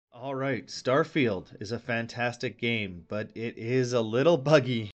right, Starfield is a fantastic game, but it is a little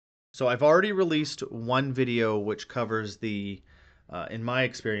buggy. So I've already released one video which covers in my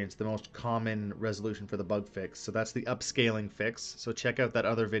experience, the most common resolution for the bug fix. So that's the upscaling fix. So check out that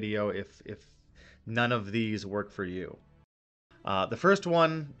other video if none of these work for you. The first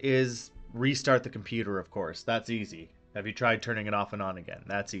one is restart the computer, of course. That's easy. Have you tried turning it off and on again?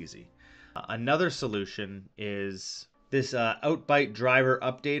 That's easy. Another solution is this Outbyte driver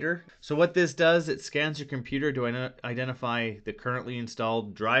updater. So what this does, it scans your computer to identify the currently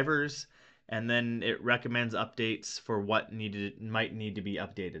installed drivers, and then it recommends updates for what might need to be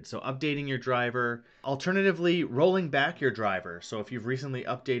updated. So updating your driver, alternatively rolling back your driver. So if you've recently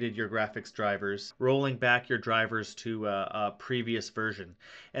updated your graphics drivers, rolling back your drivers to a previous version.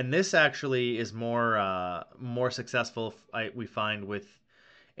 And this actually is more successful, we find, with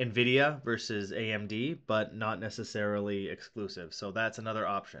NVIDIA versus AMD, but not necessarily exclusive. So that's another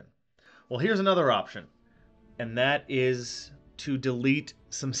option. Well, here's another option, and that is to delete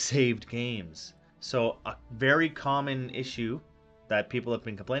some saved games. So a very common issue that people have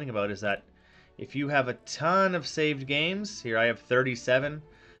been complaining about is that if you have a ton of saved games, here I have 37,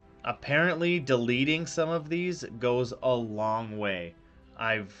 apparently deleting some of these goes a long way.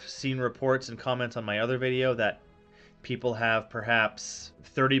 I've seen reports and comments on my other video that people have perhaps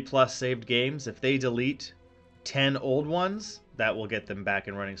 30 plus saved games. If they delete 10 old ones, that will get them back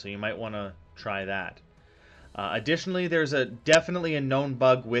and running. So you might want to try that. Additionally, there's definitely a known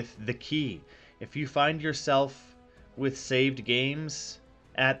bug with the key. If you find yourself with saved games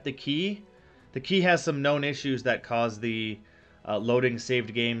at the key has some known issues that cause the loading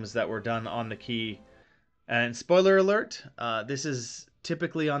saved games that were done on the key. And spoiler alert, this is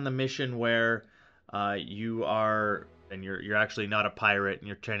typically on the mission where you're actually not a pirate, and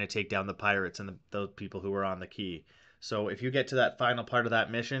you're trying to take down the pirates and those people who are on the key. So if you get to that final part of that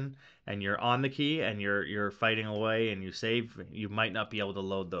mission and you're on the key and you're fighting away and you save, you might not be able to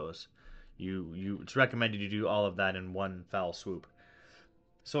load those. It's recommended you do all of that in one foul swoop.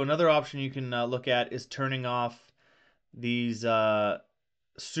 So another option you can look at is turning off these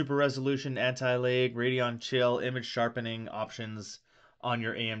super resolution, anti-lag, Radeon chill, image sharpening options on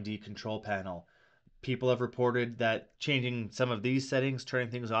your AMD control panel. People have reported that changing some of these settings,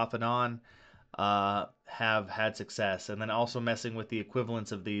 turning things off and on, have had success. And then also messing with the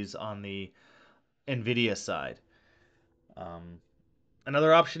equivalents of these on the NVIDIA side.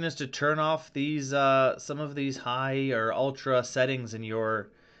 Another option is to turn off these some of these high or ultra settings in your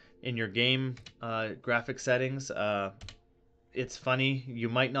game graphic settings. It's funny, you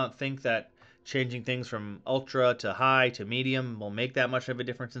might not think that changing things from ultra to high to medium will make that much of a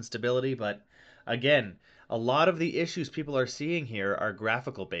difference in stability, but again, a lot of the issues people are seeing here are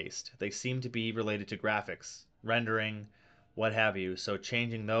graphical based. They seem to be related to graphics, rendering, what have you. So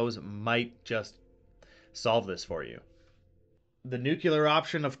changing those might just solve this for you. The nuclear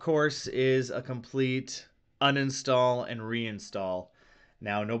option, of course, is a complete uninstall and reinstall.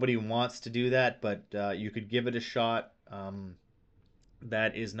 Now, nobody wants to do that, but you could give it a shot.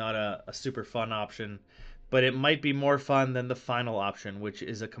 That is not a super fun option, but it might be more fun than the final option, which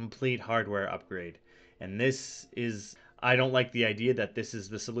is a complete hardware upgrade. And I don't like the idea that this is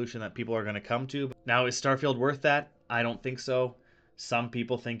the solution that people are going to come to. Now, is Starfield worth that? I don't think so. Some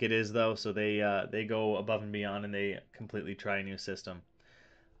people think it is, though, so they go above and beyond and they completely try a new system.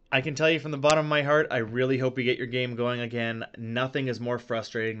 I can tell you from the bottom of my heart, I really hope you get your game going again. Nothing is more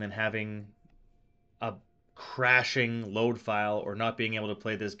frustrating than having a crashing load file or not being able to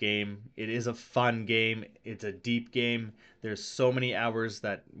play this game. It is a fun game. It's a deep game. There's so many hours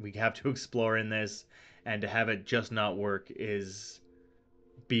that we have to explore in this, and to have it just not work is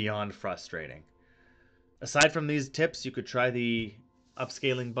beyond frustrating. Aside from these tips, you could try the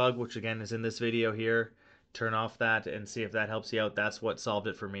upscaling bug, which again is in this video here. Turn off that and see if that helps you out. That's what solved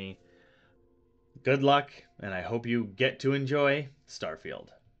it for me. Good luck, and I hope you get to enjoy Starfield.